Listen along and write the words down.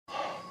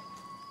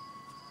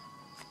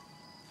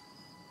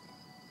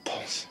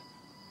Bones,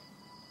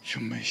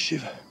 you may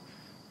shiver,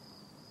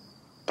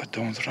 but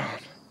don't run.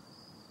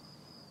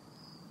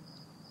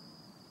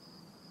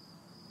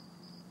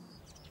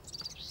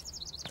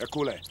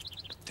 Hercule,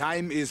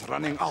 time is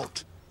running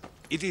out.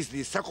 It is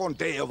the second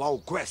day of our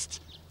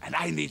quest, and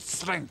I need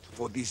strength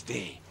for this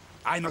day.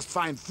 I must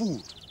find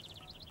food.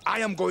 I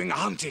am going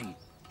hunting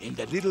in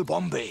the Little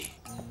Bombay.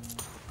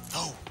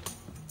 Oh,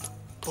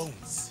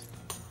 Bones,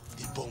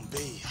 the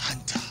Bombay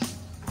hunter.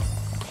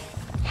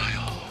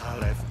 I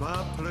left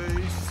my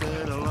place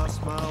and I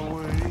lost my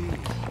way.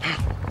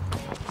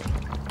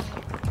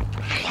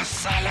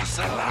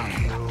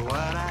 Masala-salang.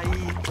 What I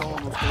eat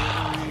almost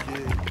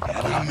every day.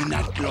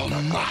 Raminat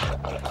lomba.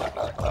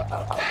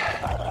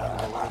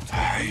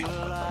 Hey,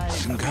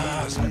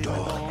 singazando.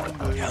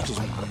 Yatos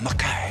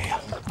makai.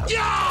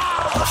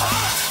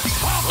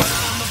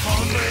 I'm a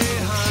Bombay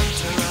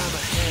hunter, I'm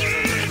a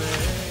hairy man.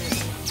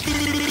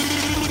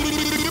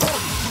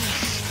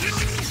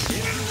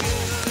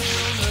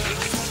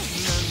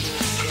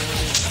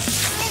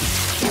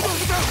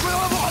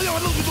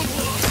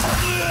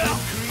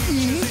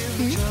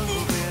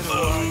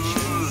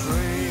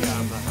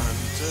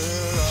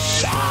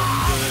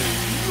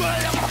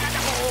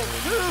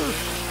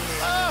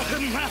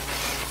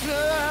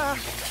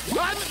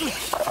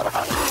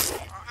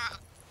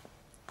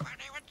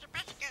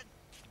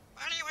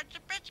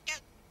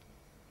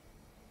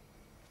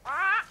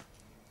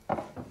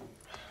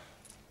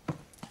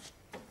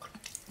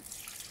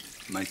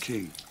 My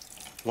king.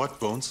 What,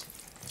 Bones?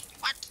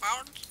 What,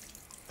 Bones?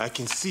 I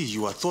can see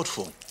you are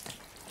thoughtful.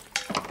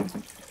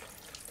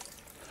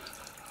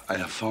 I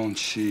have found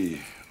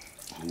she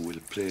who will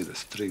play the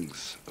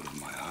strings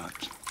of my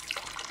heart.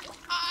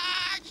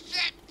 Ah,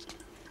 shit!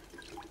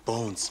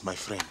 Bones, my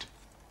friend,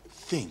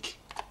 think.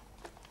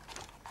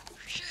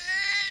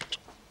 Shit!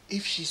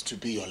 If she's to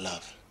be your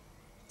love,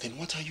 then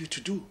what are you to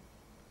do?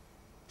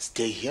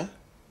 Stay here?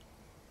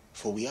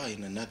 For we are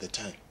in another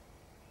time.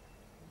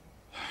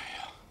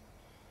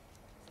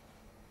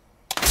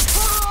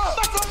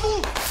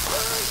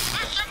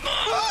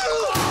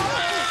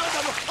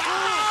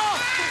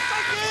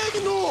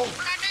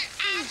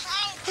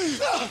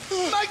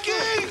 My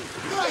king!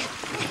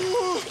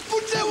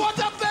 Put the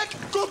water back!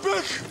 Go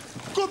back!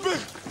 Go back!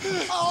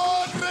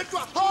 Oh,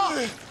 Redwa!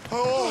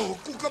 Oh,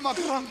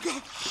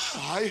 Kukamatranka!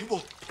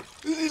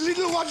 The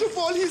little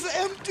waterfall is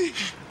empty.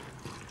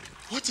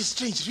 What a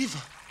strange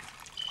river.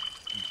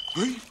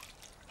 Hey?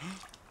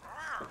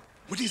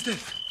 What is that?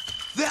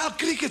 There are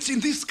crickets in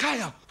this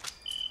kaya.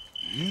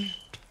 Hey.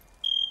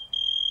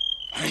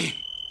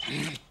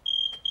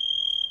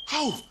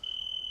 How?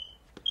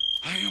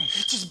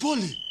 It is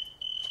Bolly.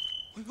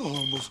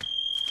 Almost.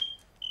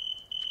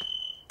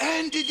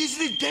 And it is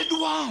the dead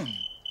one.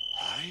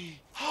 Aye.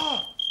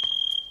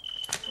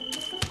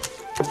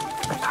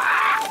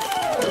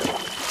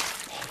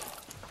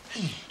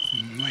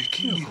 My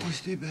king, it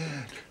is the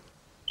bed.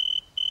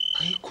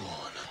 Ay,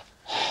 gone.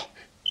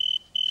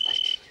 My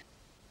king.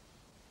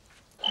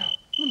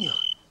 Munya.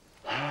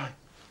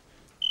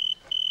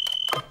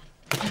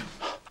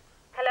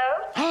 Hello?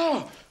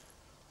 Ah!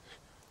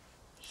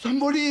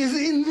 Somebody is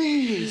in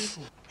this.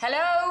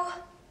 Hello?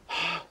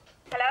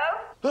 Hello?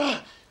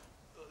 Ah,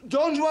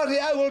 don't worry,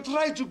 I will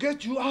try to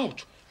get you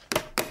out.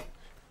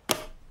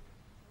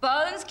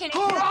 Bones, can you...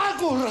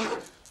 Cora!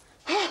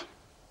 Ah,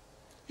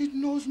 it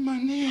knows my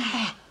name.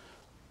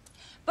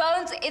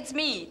 Bones, it's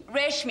me,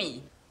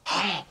 Reshmi.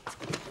 Ah,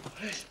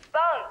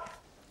 Bones,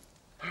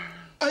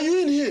 are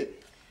you in here?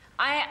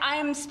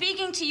 I'm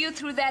speaking to you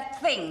through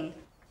that thing.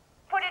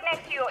 Put it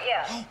next to your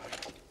ear.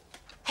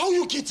 How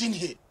you get in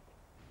here?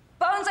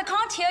 Bones, I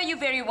can't hear you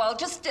very well.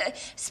 Just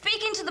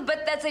speak into the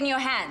bit that's in your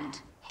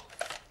hand.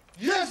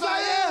 Yes, I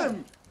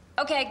am.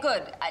 Okay,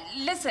 good.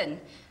 Listen,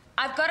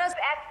 I've got us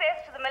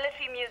access to the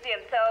military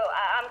museum, so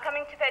I'm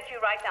coming to fetch you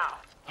right now.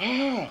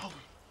 Ah,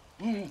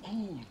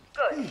 cool.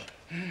 Good.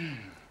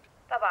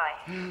 Bye-bye.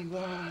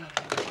 Bye.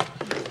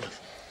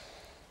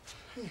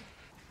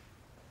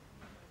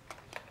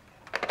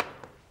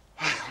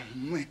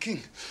 My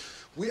king,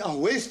 we are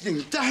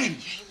wasting time.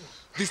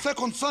 The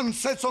second sun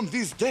sets on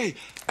this day,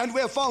 and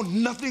we have found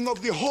nothing of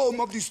the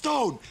home of the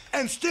stone,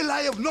 and still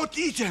I have not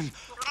eaten.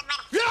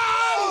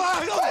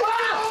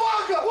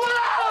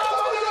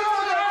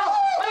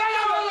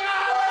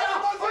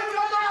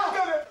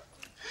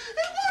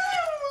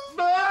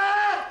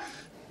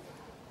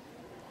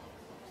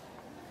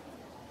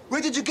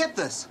 Where did you get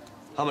this?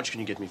 How much can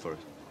you get me for it?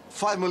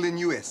 5 million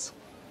US.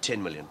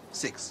 10 million.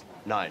 6.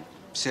 9.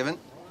 7.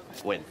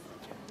 When?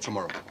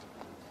 Tomorrow.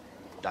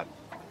 Done.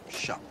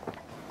 Sharp.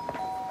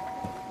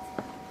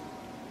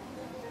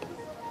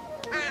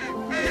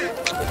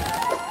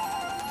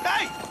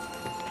 Hey!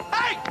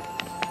 Hey!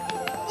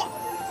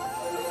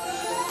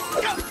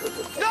 No!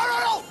 No, no,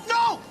 no!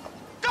 No!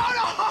 No,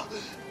 no!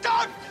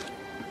 Don't!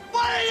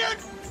 What are you...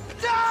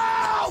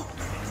 No!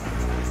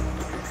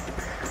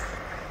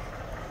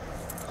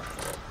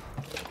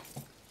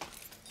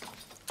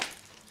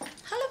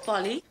 Hello,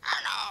 Polly.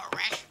 Hello,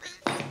 Rashmi.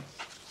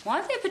 Why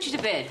did they put you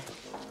to bed?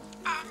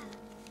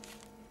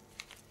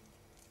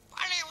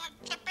 Polly wants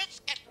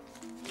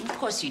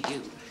course you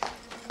do.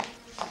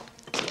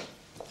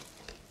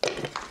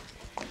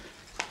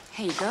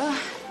 Here you go.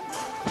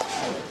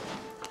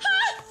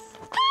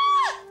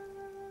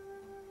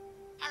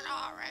 Hello,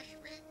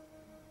 Rashmi.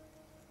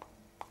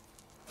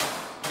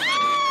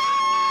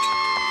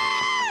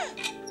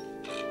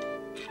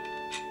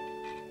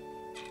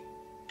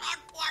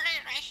 Don't worry,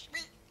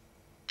 Rashmi.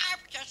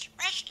 I'm just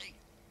resting.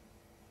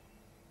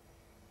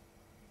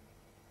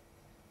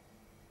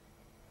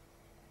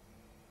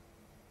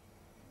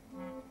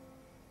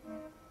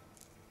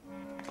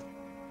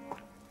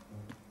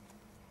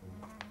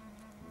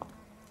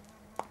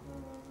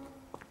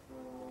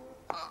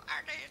 Who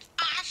are these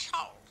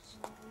assholes?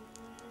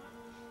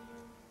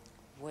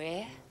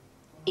 Where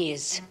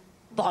is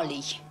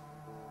Bolly?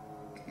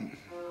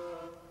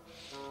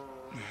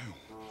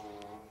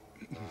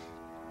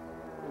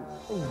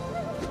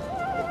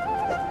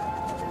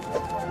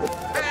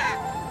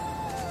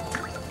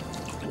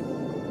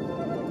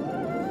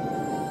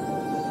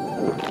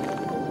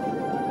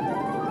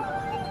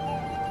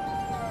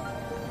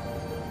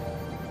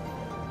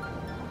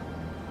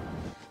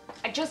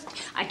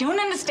 I don't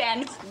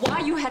understand why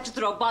you had to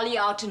throw Bolly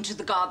out into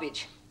the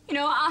garbage. You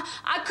know,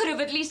 I could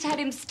have at least had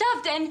him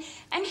stuffed and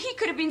he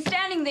could have been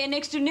standing there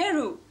next to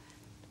Nehru.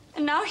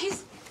 And now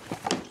he's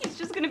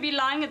just gonna be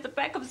lying at the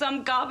back of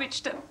some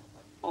garbage tip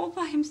all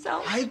by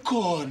himself.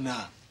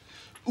 Icona.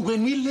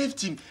 When we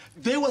left him,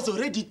 there was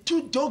already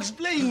 2 dogs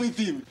playing with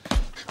him.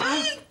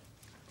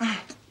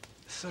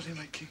 Sorry,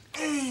 my king.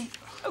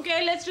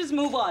 Okay, let's just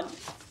move on.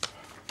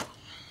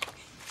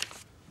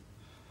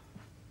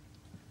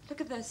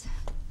 Look at this.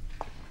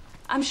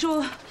 I'm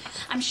sure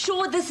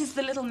this is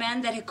the little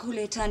man that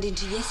Hekule turned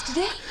into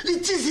yesterday.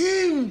 It is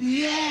him!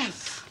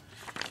 Yes!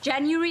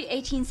 January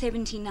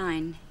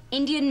 1879.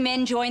 Indian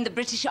men joined the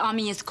British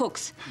Army as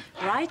cooks,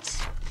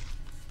 right?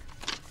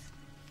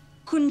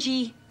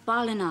 Kunji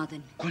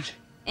Balanathan. Kunji.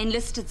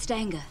 Enlisted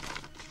Stanger.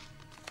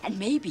 And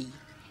maybe,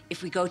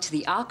 if we go to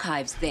the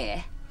archives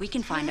there, we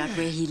can find out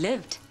where he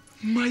lived.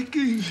 My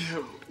king,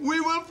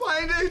 we will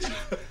find it.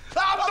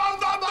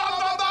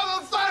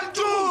 Find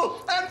too,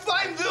 and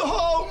find the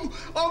home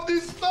of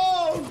this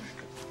stone.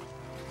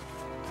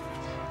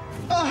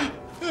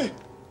 Hey,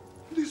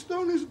 the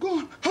stone is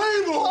gone.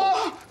 Hey,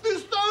 the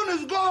stone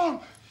is gone.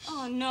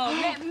 Oh, no.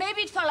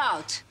 Maybe it fell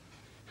out.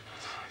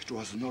 It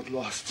was not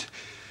lost.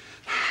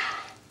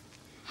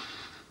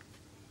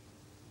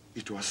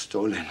 It was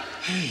stolen.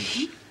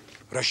 Hey,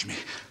 Rashmi.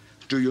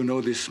 Do you know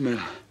this smell?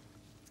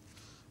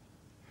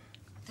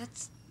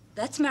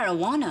 That's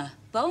marijuana.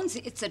 Bones,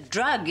 it's a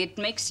drug. It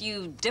makes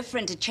you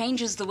different. It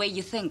changes the way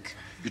you think.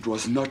 It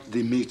was not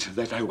the meat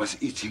that I was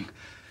eating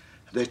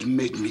that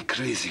made me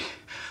crazy.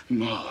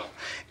 No,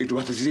 it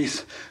was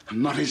this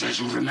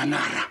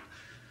marijuana.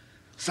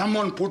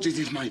 Someone put it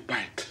in my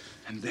pipe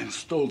and then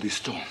stole the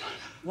stone.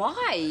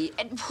 Why?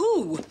 And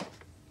who?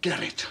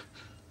 Garrett.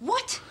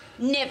 What?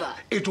 Never.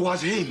 It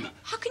was him.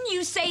 How can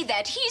you say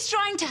that? He's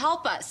trying to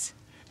help us.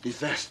 The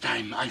first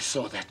time I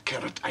saw that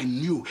carrot, I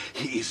knew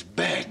he is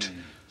bad.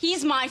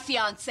 He's my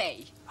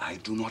fiancé. I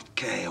do not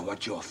care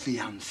what your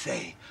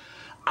fiancé.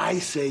 I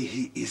say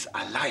he is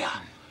a liar.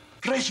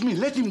 Rashmi,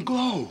 let him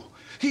go.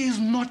 He is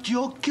not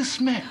your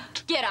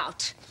kismet. Get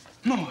out.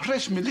 No,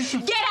 Rashmi,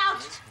 listen. Get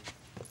out!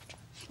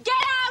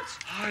 Get out!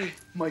 Hi,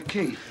 my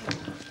king.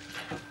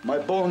 My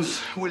bones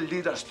will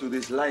lead us to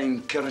this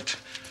lying carrot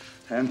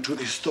and to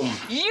the stone.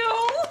 You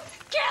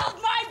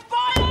killed my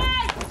body!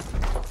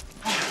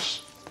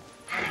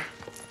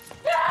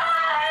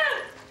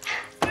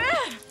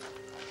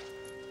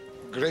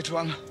 Great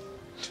one,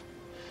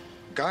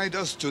 guide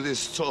us to this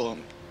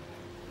stone.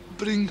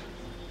 Bring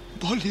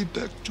Bolly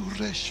back to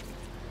Rashmi.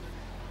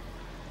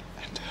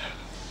 And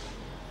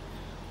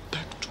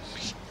back to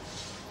me.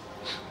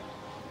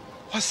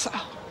 What's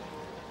up?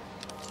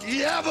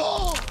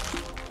 Yabo!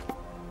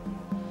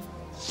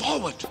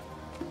 Forward.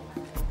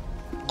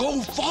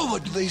 Go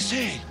forward, they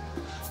say.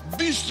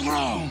 Be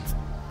strong.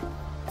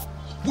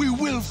 We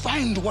will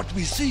find what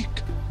we seek.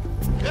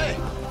 Hey,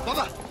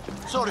 Baba,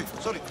 sorry.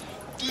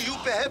 Do you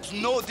perhaps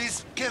know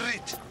this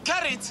carrot?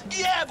 Carrot?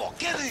 Yebo,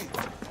 carrot.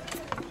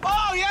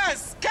 Oh,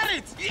 yes,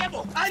 carrot.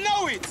 Yebo. I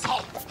know it.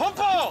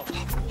 Hoppo.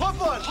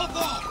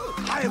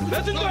 I am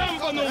Let him go,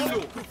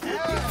 Mkonomlu.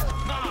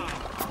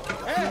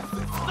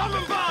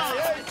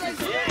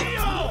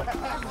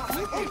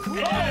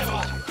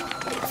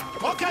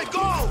 Okay,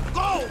 go!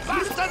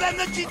 Faster than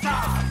the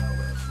cheetah!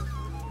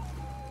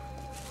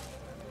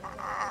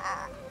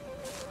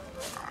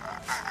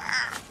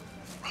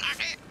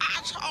 Bloody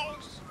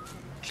assholes.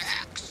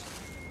 Jacks.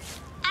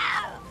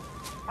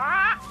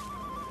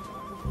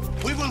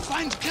 We will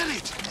find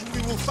carrot, and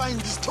we will find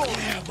the stone.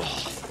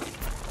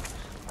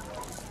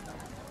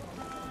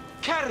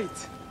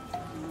 Carrot.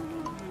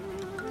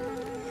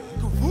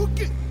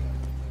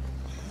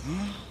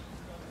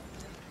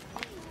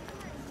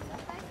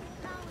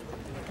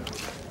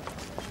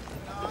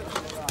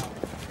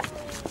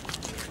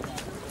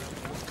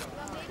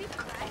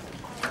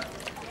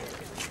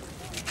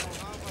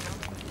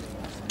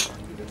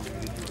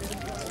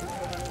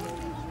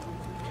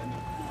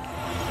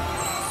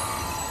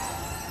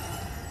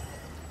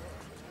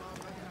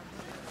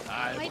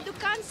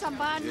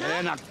 Sabana.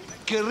 En a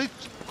carrot.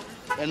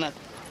 En a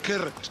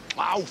carrot.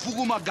 Au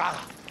fugu magara.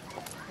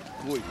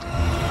 Wait.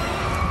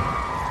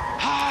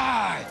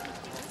 Hi.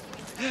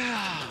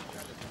 Yeah.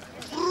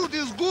 Fruit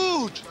is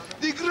good.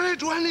 The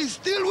great one is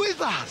still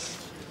with us.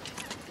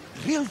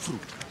 Real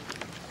fruit.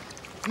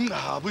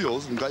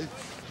 Guys.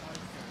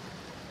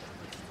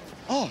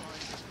 Oh.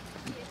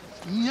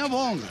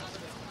 Nyabonga.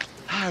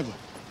 Hi.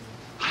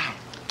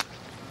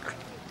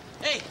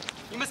 Hey,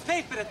 you must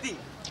pay for the thing.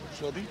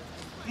 Sorry?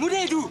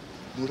 Muredu.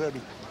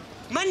 Muradu.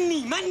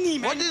 Money,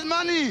 man. What is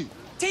money?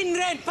 10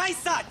 rand,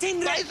 paisa,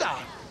 10 rand. Paisa.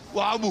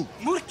 Wabu.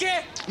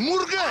 Murke.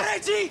 Murge.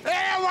 Araji.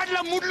 Wat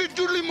la mudli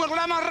juli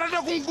maglama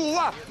rada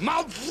kunguwa.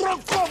 Ma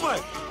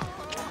frokove.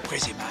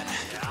 Crazy man.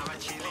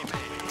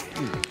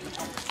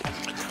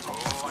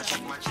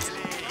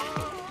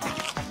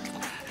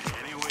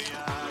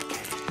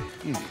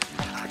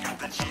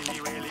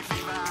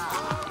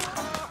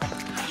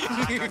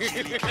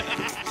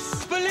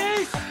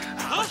 Police!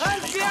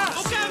 Help here!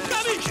 Okay, I'm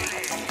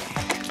coming!